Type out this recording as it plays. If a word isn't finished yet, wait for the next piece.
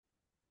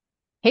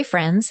Hey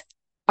friends,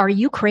 are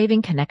you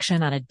craving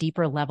connection on a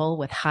deeper level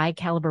with high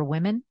caliber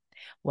women?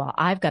 Well,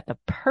 I've got the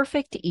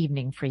perfect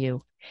evening for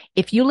you.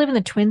 If you live in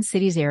the Twin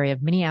Cities area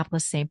of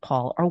Minneapolis, St.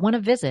 Paul, or want to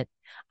visit,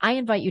 I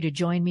invite you to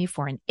join me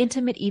for an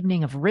intimate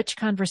evening of rich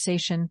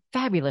conversation,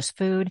 fabulous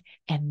food,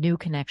 and new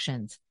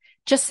connections.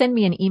 Just send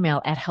me an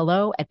email at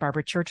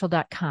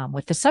hello@barbarachurchill.com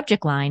with the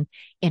subject line,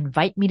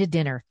 invite me to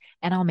dinner,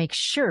 and I'll make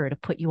sure to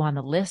put you on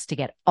the list to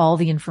get all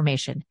the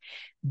information.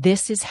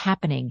 This is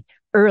happening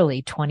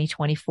early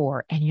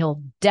 2024, and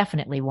you'll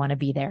definitely want to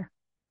be there.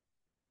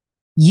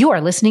 You are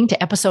listening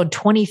to episode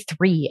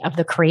 23 of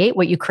the Create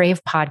What You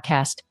Crave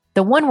podcast,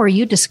 the one where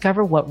you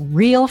discover what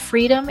real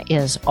freedom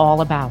is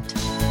all about.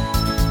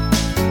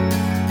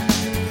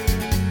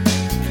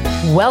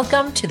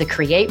 Welcome to the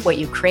Create What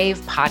You Crave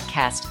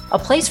podcast, a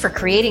place for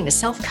creating the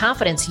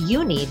self-confidence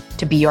you need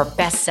to be your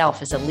best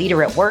self as a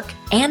leader at work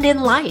and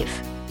in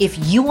life.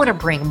 If you want to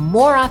bring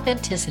more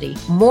authenticity,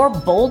 more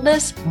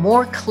boldness,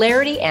 more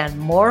clarity, and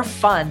more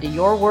fun to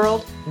your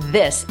world,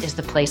 this is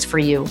the place for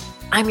you.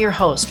 I'm your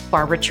host,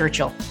 Barbara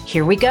Churchill.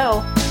 Here we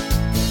go.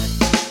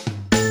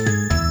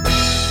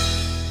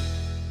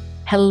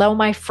 Hello,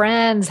 my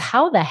friends.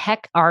 How the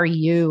heck are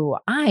you?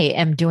 I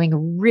am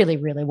doing really,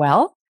 really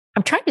well.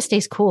 I'm trying to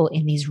stay cool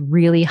in these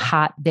really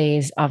hot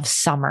days of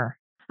summer.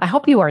 I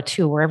hope you are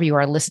too, wherever you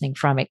are listening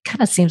from. It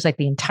kind of seems like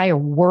the entire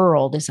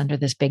world is under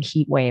this big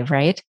heat wave,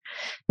 right?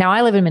 Now,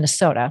 I live in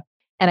Minnesota,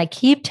 and I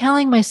keep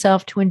telling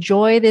myself to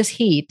enjoy this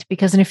heat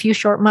because in a few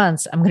short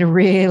months, I'm going to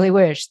really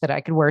wish that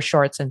I could wear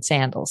shorts and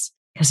sandals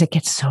because it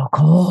gets so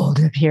cold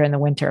up here in the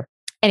winter.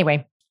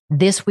 Anyway,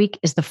 this week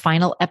is the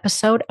final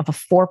episode of a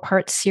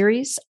 4-part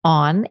series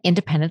on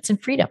independence and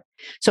freedom.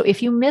 So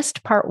if you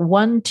missed part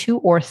 1, 2,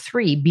 or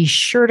 3, be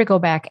sure to go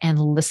back and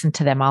listen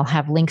to them. I'll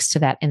have links to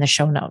that in the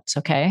show notes,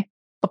 okay?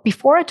 But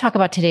before I talk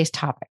about today's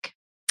topic,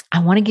 I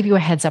want to give you a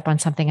heads up on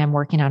something I'm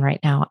working on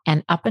right now.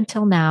 And up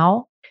until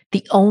now,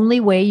 the only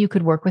way you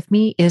could work with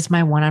me is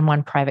my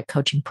one-on-one private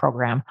coaching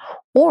program.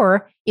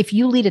 Or if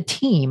you lead a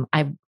team,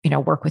 I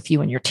work with you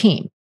and your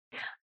team.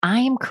 I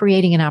am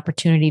creating an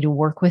opportunity to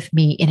work with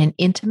me in an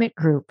intimate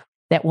group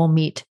that will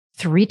meet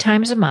 3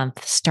 times a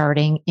month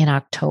starting in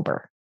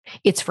October.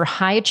 It's for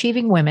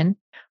high-achieving women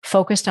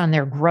focused on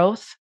their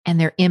growth and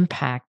their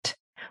impact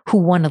who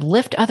want to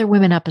lift other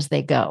women up as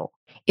they go.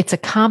 It's a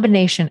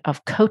combination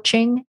of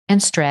coaching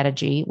and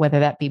strategy, whether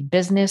that be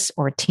business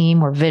or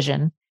team or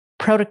vision,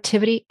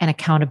 productivity and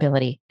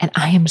accountability. And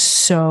I am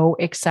so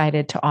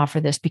excited to offer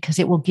this because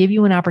it will give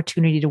you an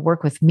opportunity to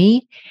work with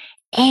me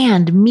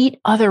and meet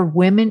other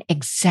women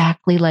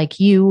exactly like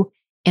you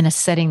in a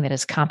setting that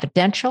is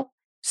confidential,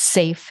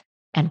 safe,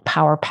 and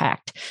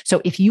power-packed.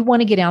 So if you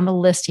want to get on the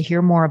list to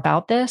hear more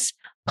about this,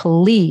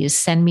 please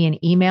send me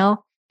an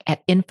email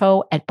at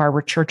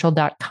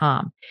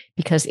info@barbarachurchill.com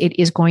because it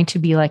is going to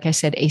be, like I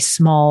said, a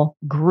small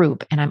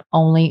group, and I'm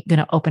only going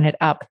to open it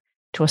up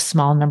to a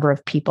small number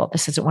of people.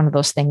 This isn't one of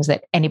those things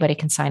that anybody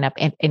can sign up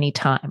at any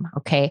time,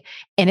 okay?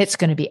 And it's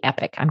going to be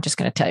epic. I'm just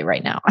going to tell you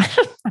right now.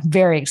 I'm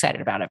very excited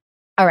about it.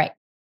 All right.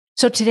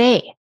 So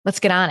today,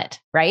 let's get on it,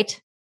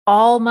 right?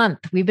 All month,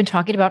 we've been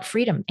talking about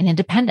freedom and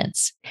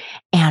independence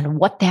and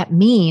what that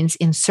means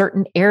in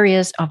certain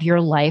areas of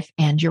your life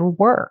and your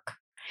work.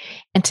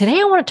 And today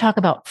I want to talk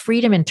about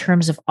freedom in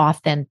terms of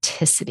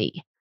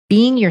authenticity,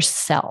 being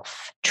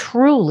yourself,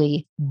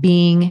 truly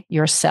being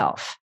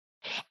yourself.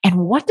 And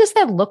what does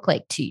that look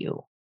like to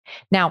you?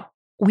 Now,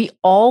 we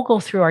all go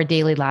through our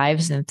daily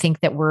lives and think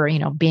that we're,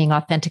 being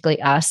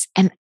authentically us.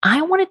 And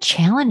I want to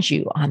challenge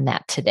you on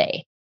that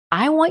today.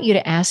 I want you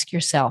to ask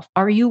yourself,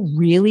 are you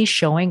really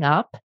showing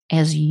up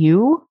as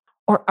you,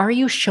 or are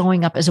you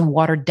showing up as a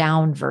watered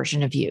down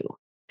version of you?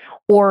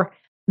 Or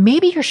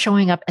maybe you're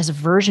showing up as a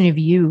version of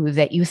you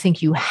that you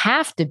think you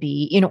have to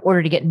be in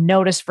order to get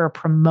noticed for a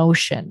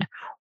promotion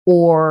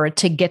or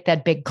to get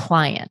that big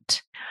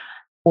client,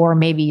 or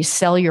maybe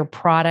sell your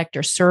product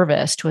or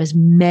service to as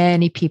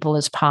many people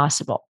as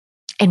possible.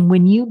 And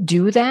when you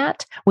do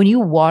that, when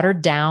you water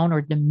down or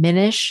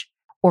diminish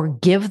or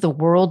give the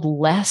world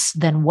less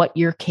than what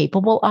you're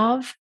capable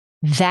of,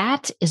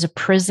 that is a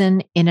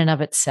prison in and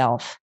of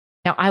itself.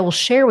 Now, I will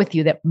share with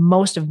you that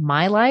most of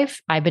my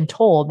life, I've been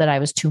told that I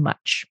was too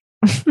much.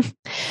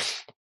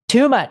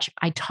 Too much.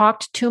 I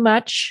talked too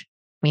much.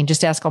 I mean,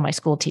 just ask all my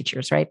school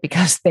teachers, right?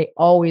 Because they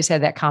always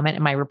had that comment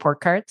in my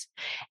report cards.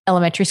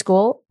 Elementary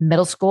school,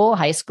 middle school,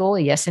 high school.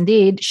 Yes,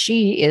 indeed.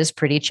 She is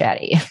pretty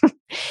chatty.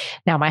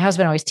 Now, my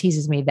husband always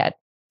teases me that,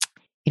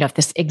 if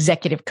this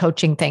executive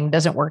coaching thing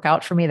doesn't work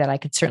out for me, that I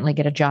could certainly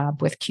get a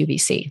job with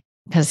QVC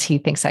because he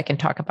thinks I can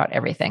talk about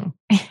everything.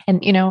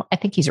 And, I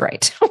think he's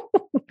right.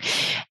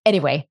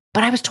 Anyway,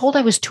 but I was told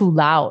I was too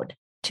loud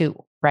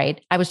too.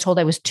 Right? I was told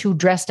I was too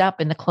dressed up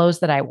in the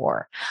clothes that I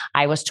wore.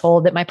 I was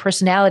told that my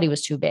personality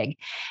was too big.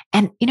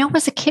 And,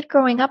 as a kid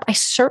growing up, I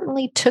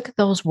certainly took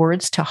those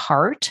words to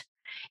heart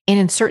and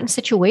in certain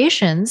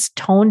situations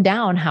toned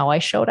down how I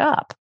showed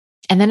up.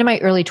 And then in my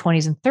early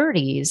 20s and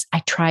 30s,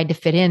 I tried to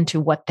fit into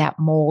what that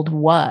mold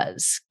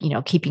was,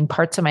 keeping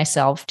parts of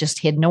myself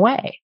just hidden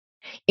away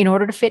in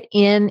order to fit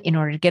in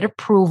order to get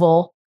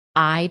approval,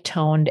 I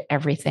toned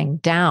everything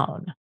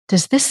down.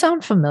 Does this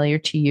sound familiar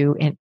to you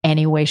in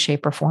any way,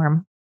 shape, or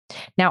form?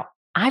 Now,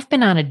 I've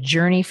been on a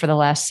journey for the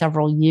last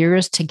several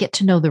years to get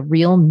to know the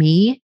real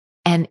me.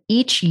 And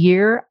each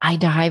year I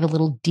dive a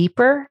little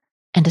deeper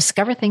and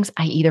discover things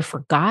I either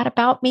forgot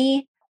about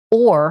me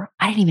or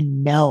I didn't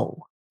even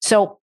know.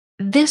 So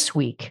this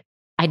week,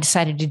 I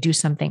decided to do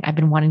something I've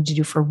been wanting to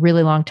do for a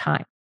really long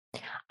time.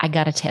 I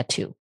got a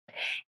tattoo.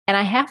 And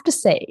I have to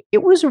say,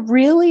 it was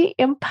really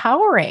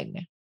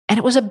empowering. And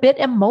it was a bit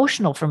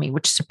emotional for me,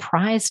 which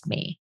surprised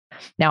me.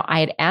 Now, I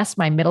had asked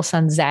my middle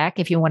son, Zach,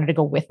 if he wanted to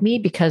go with me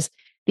because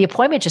the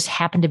appointment just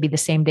happened to be the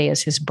same day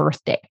as his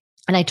birthday.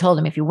 And I told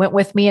him if he went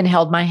with me and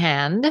held my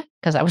hand,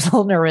 because I was a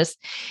little nervous,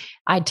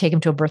 I'd take him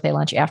to a birthday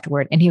lunch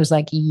afterward. And he was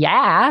like,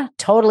 yeah,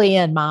 totally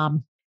in,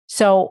 Mom.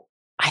 So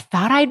I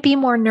thought I'd be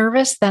more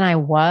nervous than I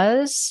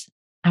was.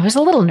 I was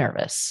a little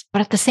nervous,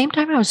 but at the same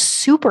time, I was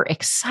super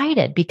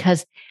excited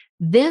because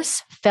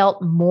this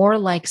felt more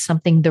like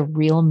something the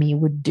real me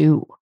would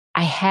do.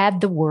 I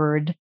had the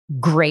word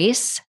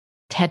grace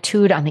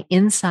tattooed on the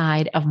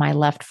inside of my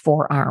left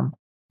forearm.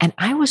 And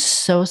I was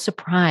so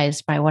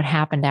surprised by what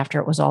happened after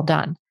it was all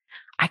done.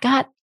 I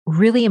got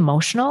really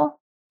emotional,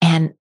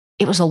 and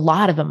it was a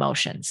lot of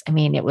emotions. I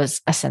mean, it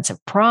was a sense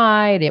of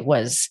pride, it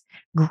was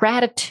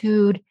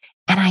gratitude,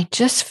 and I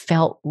just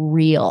felt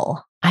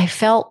real. I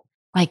felt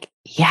like,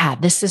 yeah,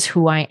 this is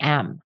who I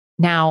am.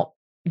 Now,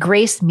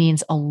 grace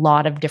means a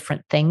lot of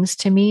different things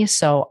to me.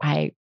 So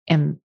I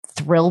am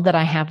thrilled that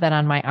I have that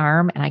on my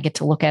arm and I get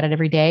to look at it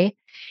every day.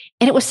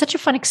 And it was such a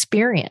fun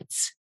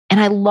experience. And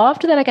I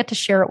loved that I got to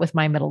share it with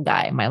my middle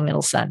guy, my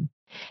middle son.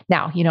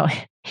 Now,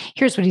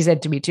 here's what he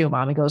said to me too,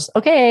 Mom. He goes,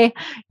 okay,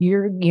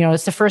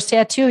 it's the first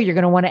tattoo. You're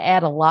going to want to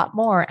add a lot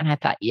more. And I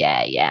thought,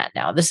 yeah,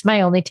 no, this is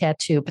my only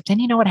tattoo. But then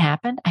you know what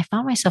happened? I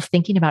found myself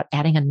thinking about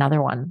adding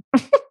another one.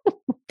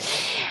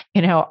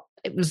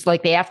 It was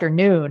like the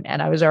afternoon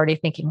and I was already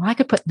thinking, well, I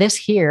could put this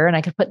here and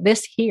I could put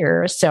this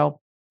here. So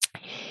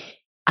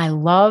I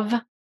love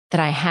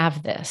that I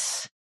have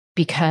this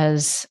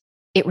because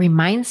it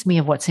reminds me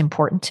of what's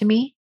important to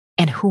me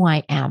and who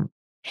I am.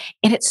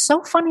 And it's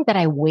so funny that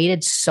I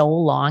waited so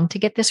long to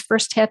get this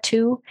first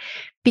tattoo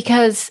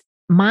because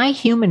my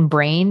human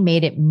brain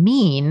made it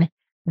mean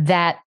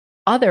that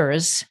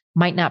others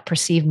might not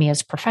perceive me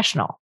as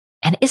professional.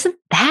 And isn't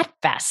that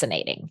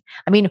fascinating?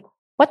 I mean,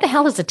 what the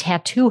hell does a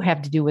tattoo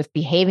have to do with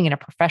behaving in a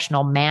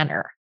professional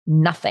manner?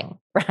 Nothing,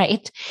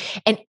 right?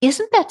 And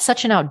isn't that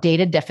such an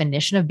outdated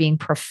definition of being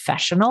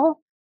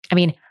professional? I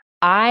mean,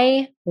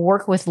 I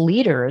work with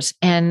leaders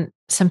and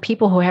some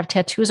people who have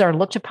tattoos are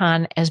looked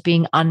upon as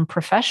being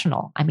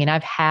unprofessional. I mean,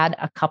 I've had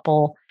a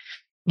couple,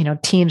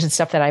 teams and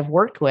stuff that I've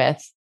worked with,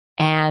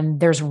 and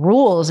there's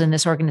rules in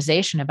this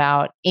organization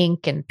about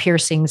ink and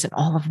piercings and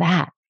all of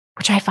that,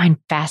 which I find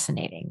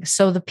fascinating.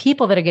 So the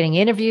people that are getting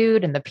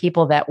interviewed and the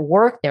people that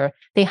work there,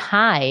 they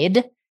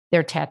hide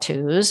their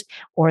tattoos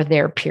or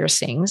their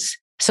piercings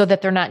so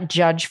that they're not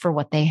judged for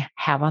what they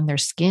have on their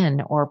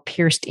skin or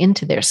pierced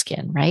into their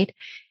skin, right?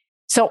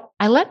 So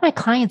I let my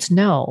clients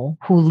know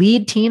who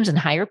lead teams and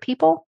hire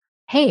people,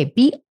 hey,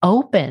 be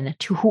open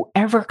to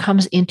whoever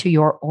comes into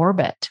your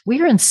orbit.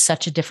 We are in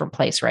such a different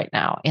place right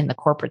now in the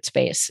corporate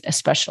space,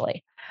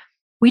 especially.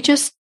 We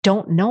just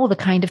don't know the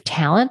kind of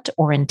talent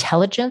or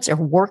intelligence or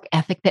work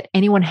ethic that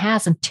anyone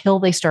has until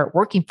they start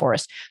working for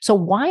us. So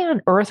why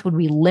on earth would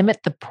we limit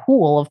the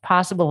pool of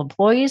possible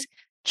employees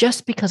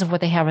just because of what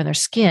they have on their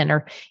skin,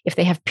 or if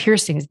they have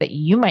piercings that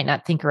you might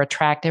not think are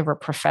attractive or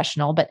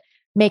professional, but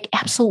make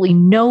absolutely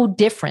no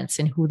difference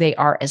in who they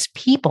are as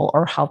people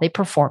or how they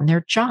perform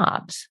their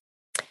jobs?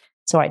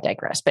 So I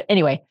digress. But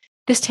anyway,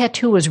 this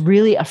tattoo was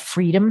really a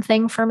freedom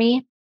thing for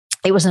me.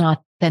 It was an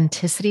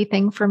authenticity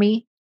thing for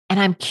me. And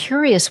I'm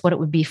curious what it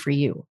would be for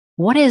you.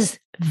 What is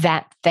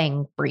that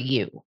thing for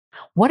you?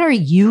 What are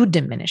you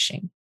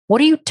diminishing? What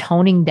are you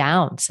toning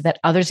down so that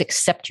others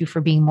accept you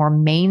for being more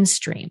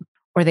mainstream,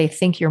 or they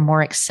think you're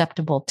more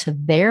acceptable to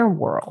their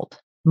world?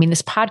 I mean,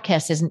 this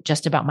podcast isn't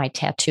just about my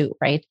tattoo,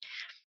 right?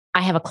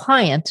 I have a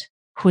client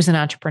who's an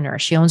entrepreneur.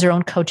 She owns her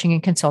own coaching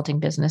and consulting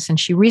business. And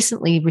she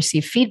recently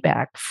received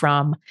feedback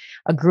from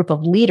a group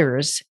of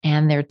leaders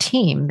and their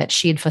team that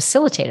she had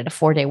facilitated a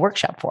 4-day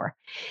workshop for.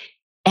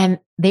 And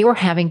they were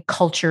having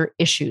culture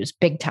issues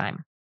big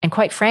time. And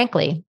quite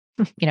frankly,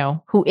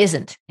 who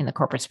isn't in the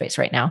corporate space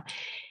right now?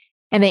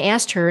 And they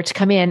asked her to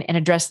come in and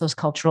address those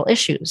cultural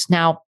issues.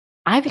 Now,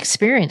 I've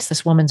experienced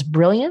this woman's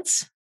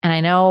brilliance. And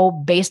I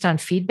know based on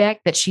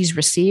feedback that she's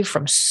received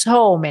from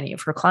so many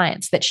of her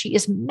clients that she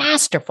is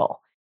masterful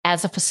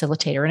as a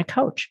facilitator and a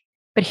coach.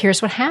 But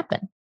here's what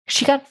happened.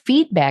 She got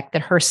feedback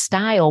that her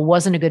style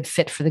wasn't a good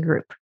fit for the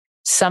group.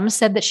 Some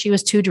said that she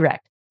was too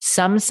direct.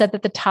 Some said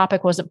that the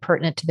topic wasn't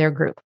pertinent to their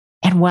group.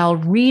 And while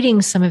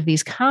reading some of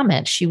these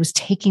comments, she was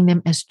taking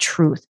them as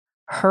truth.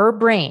 Her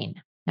brain,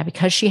 now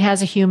because she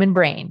has a human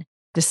brain,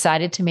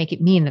 decided to make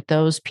it mean that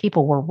those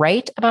people were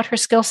right about her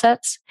skill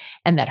sets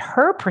and that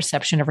her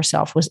perception of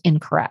herself was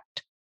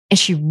incorrect. And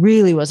she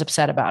really was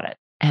upset about it.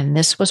 And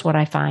this was what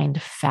I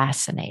find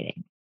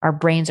fascinating. Our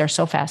brains are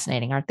so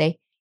fascinating, aren't they?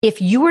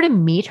 If you were to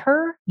meet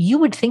her, you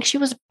would think she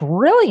was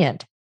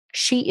brilliant.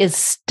 She is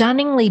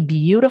stunningly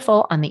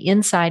beautiful on the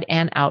inside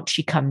and out.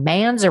 She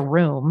commands a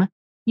room.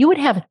 You would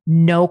have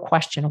no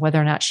question whether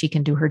or not she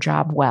can do her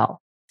job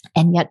well.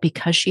 And yet,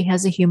 because she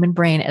has a human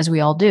brain, as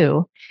we all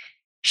do,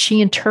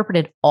 she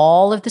interpreted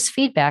all of this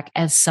feedback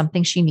as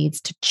something she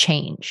needs to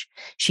change.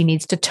 She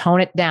needs to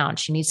tone it down.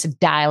 She needs to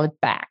dial it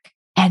back.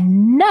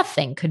 And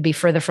nothing could be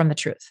further from the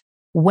truth.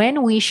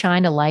 When we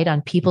shine a light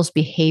on people's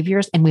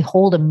behaviors and we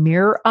hold a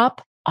mirror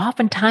up,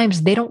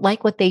 oftentimes they don't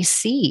like what they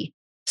see,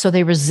 so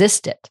they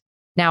resist it.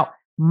 Now,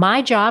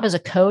 my job as a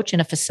coach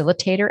and a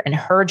facilitator, and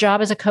her job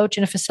as a coach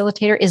and a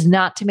facilitator, is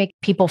not to make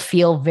people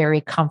feel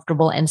very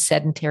comfortable and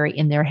sedentary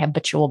in their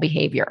habitual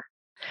behavior.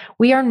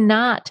 We are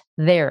not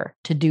there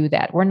to do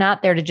that. We're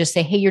not there to just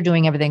say, hey, you're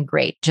doing everything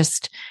great.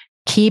 Just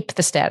keep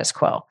the status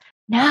quo.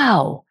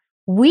 No,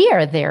 we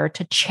are there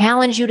to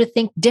challenge you to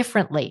think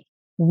differently.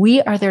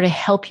 We are there to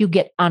help you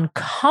get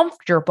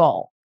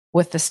uncomfortable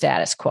with the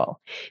status quo,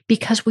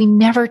 because we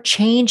never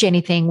change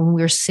anything when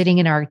we're sitting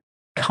in our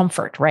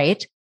comfort,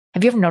 right?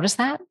 Have you ever noticed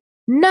that?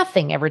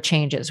 Nothing ever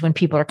changes when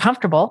people are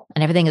comfortable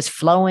and everything is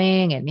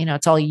flowing and,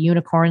 it's all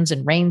unicorns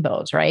and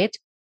rainbows, right?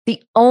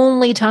 The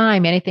only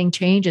time anything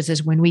changes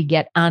is when we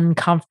get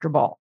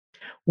uncomfortable,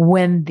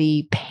 when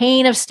the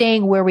pain of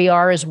staying where we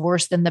are is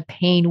worse than the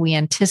pain we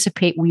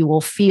anticipate we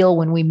will feel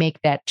when we make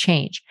that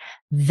change.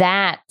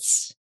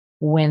 That's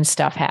when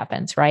stuff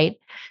happens, right?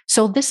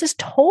 So this is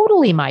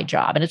totally my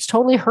job, and it's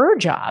totally her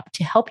job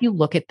to help you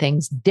look at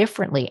things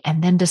differently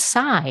and then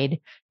decide,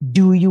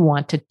 do you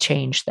want to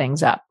change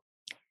things up?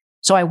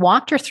 So I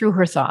walked her through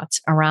her thoughts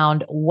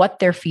around what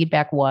their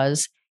feedback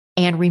was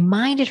and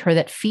reminded her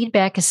that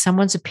feedback is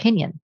someone's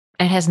opinion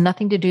and it has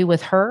nothing to do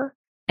with her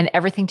and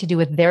everything to do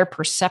with their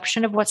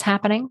perception of what's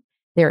happening,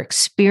 their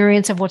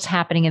experience of what's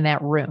happening in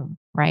that room,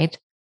 right?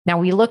 Now,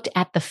 we looked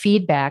at the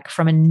feedback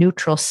from a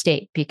neutral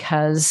state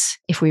because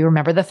if we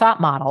remember the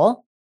thought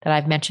model that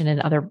I've mentioned in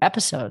other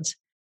episodes,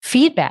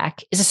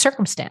 feedback is a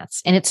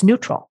circumstance and it's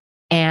neutral.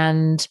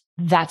 And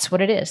that's what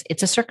it is.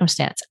 It's a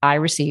circumstance. I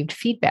received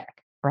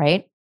feedback,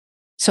 right?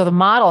 So the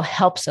model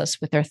helps us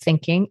with our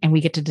thinking, and we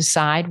get to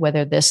decide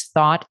whether this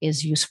thought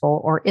is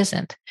useful or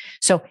isn't.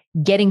 So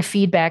getting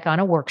feedback on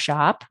a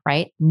workshop,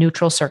 right?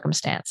 Neutral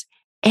circumstance.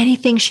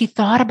 Anything she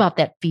thought about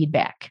that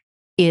feedback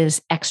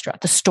is extra,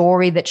 the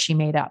story that she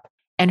made up.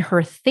 And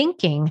her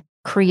thinking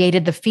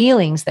created the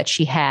feelings that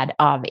she had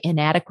of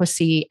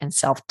inadequacy and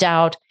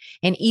self-doubt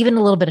and even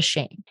a little bit of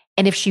shame.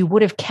 And if she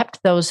would have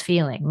kept those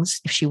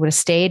feelings, if she would have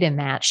stayed in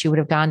that, she would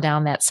have gone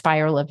down that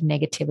spiral of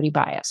negativity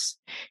bias.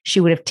 She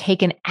would have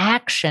taken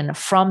action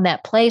from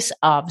that place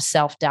of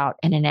self-doubt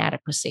and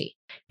inadequacy.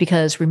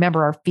 Because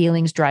remember, our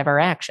feelings drive our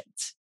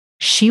actions.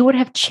 She would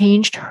have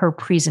changed her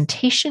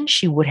presentation.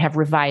 She would have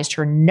revised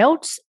her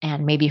notes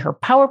and maybe her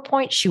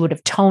PowerPoint. She would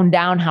have toned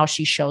down how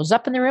she shows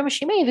up in the room.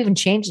 She may have even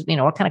changed,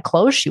 what kind of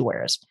clothes she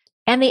wears.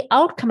 And the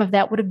outcome of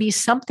that would be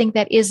something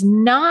that is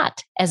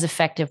not as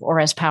effective or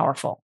as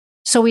powerful.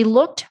 So we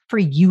looked for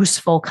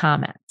useful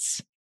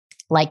comments.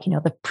 Like,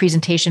 the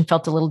presentation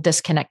felt a little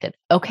disconnected.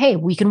 Okay,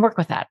 we can work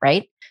with that,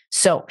 right?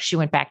 So she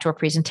went back to her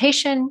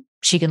presentation.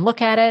 She can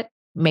look at it.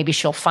 Maybe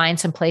she'll find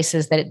some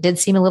places that it did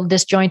seem a little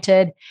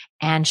disjointed,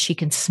 and she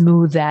can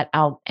smooth that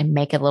out and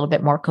make it a little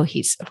bit more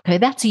cohesive. Okay,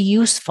 that's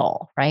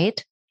useful,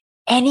 right?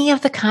 Any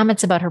of the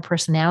comments about her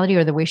personality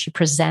or the way she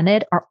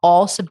presented are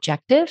all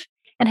subjective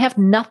and have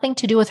nothing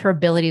to do with her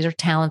abilities or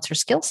talents or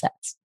skill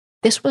sets.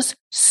 This was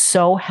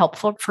so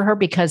helpful for her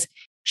because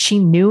she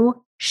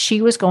knew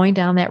she was going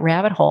down that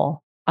rabbit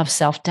hole of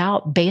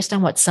self-doubt based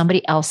on what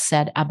somebody else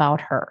said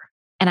about her.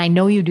 And I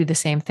know you do the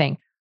same thing.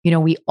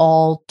 We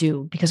all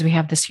do because we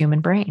have this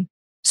human brain.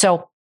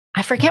 So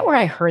I forget where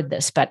I heard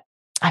this, but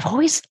I've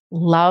always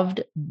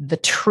loved the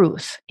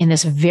truth in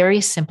this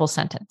very simple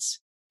sentence.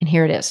 And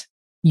here it is.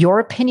 Your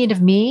opinion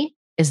of me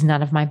is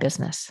none of my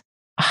business.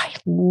 I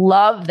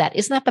love that.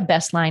 Isn't that the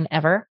best line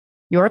ever?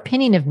 Your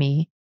opinion of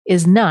me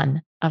is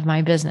none of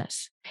my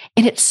business.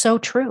 And it's so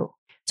true.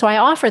 So I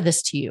offer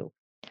this to you.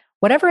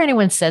 Whatever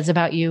anyone says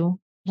about you,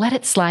 let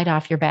it slide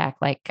off your back.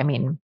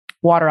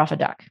 Water off a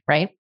duck,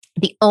 right?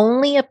 The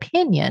only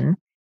opinion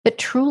that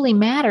truly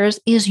matters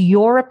is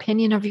your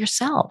opinion of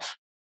yourself.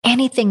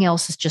 Anything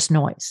else is just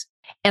noise.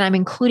 And I'm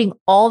including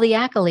all the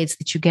accolades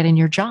that you get in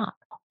your job.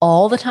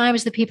 All the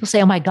times that people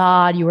say, oh my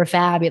God, you were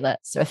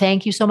fabulous. Or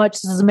thank you so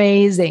much. This is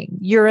amazing.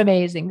 You're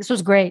amazing. This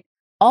was great.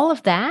 All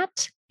of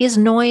that is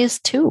noise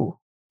too,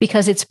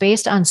 because it's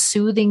based on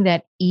soothing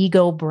that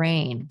ego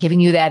brain, giving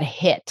you that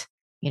hit,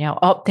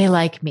 oh, they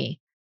like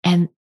me.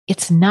 And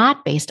it's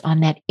not based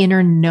on that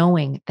inner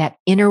knowing, that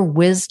inner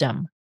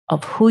wisdom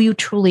of who you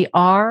truly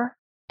are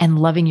and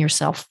loving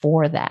yourself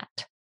for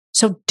that.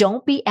 So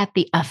don't be at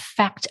the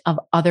effect of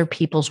other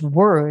people's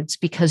words,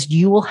 because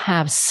you will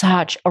have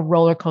such a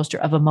roller coaster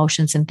of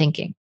emotions and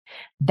thinking.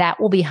 That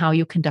will be how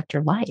you conduct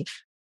your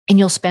life. And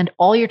you'll spend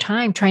all your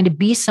time trying to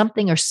be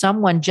something or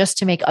someone just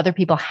to make other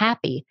people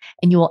happy.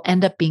 And you will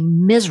end up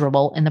being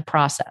miserable in the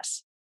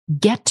process.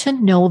 Get to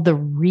know the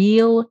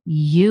real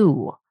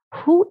you.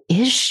 Who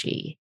is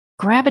she?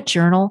 grab a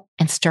journal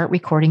and start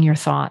recording your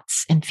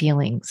thoughts and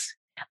feelings.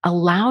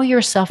 Allow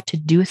yourself to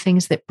do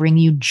things that bring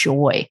you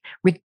joy,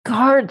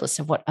 regardless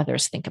of what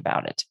others think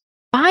about it.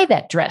 Buy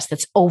that dress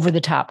that's over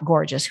the top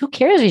gorgeous. Who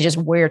cares if you just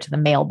wear it to the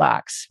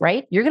mailbox,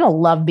 right? You're going to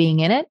love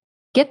being in it.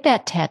 Get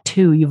that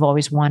tattoo you've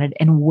always wanted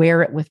and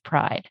wear it with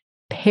pride.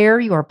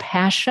 Pair your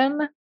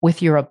passion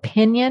with your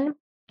opinion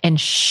and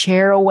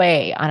share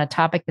away on a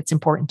topic that's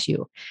important to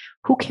you.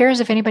 Who cares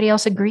if anybody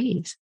else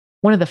agrees?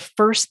 One of the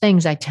first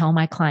things I tell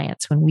my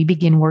clients when we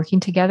begin working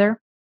together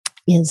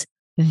is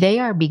they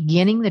are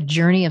beginning the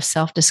journey of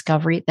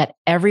self-discovery that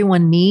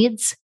everyone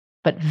needs,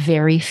 but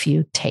very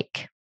few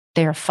take.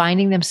 They are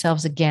finding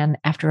themselves again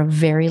after a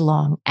very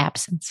long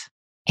absence.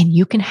 And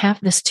you can have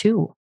this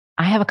too.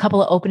 I have a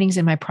couple of openings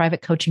in my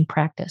private coaching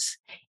practice.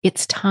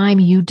 It's time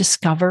you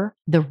discover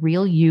the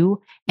real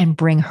you and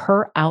bring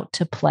her out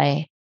to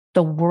play.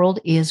 The world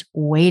is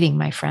waiting,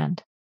 my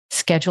friend.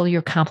 Schedule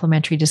your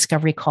complimentary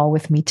discovery call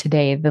with me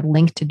today. The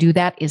link to do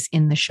that is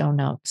in the show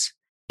notes.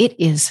 It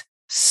is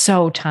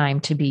so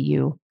time to be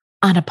you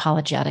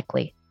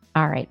unapologetically.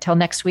 All right, till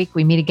next week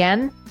we meet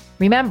again.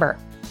 Remember,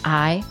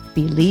 I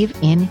believe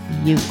in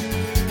you.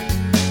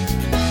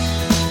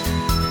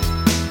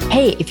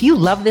 Hey, if you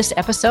love this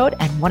episode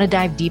and want to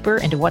dive deeper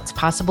into what's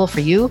possible for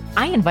you,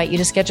 I invite you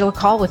to schedule a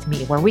call with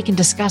me where we can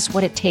discuss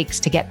what it takes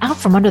to get out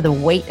from under the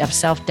weight of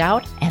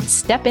self-doubt and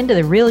step into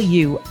the real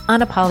you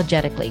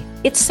unapologetically.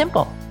 It's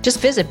simple.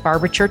 Just visit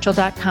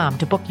barbarachurchill.com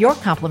to book your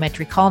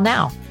complimentary call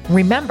now.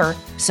 Remember,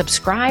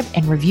 subscribe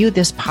and review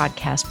this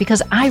podcast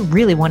because I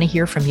really want to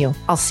hear from you.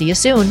 I'll see you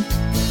soon.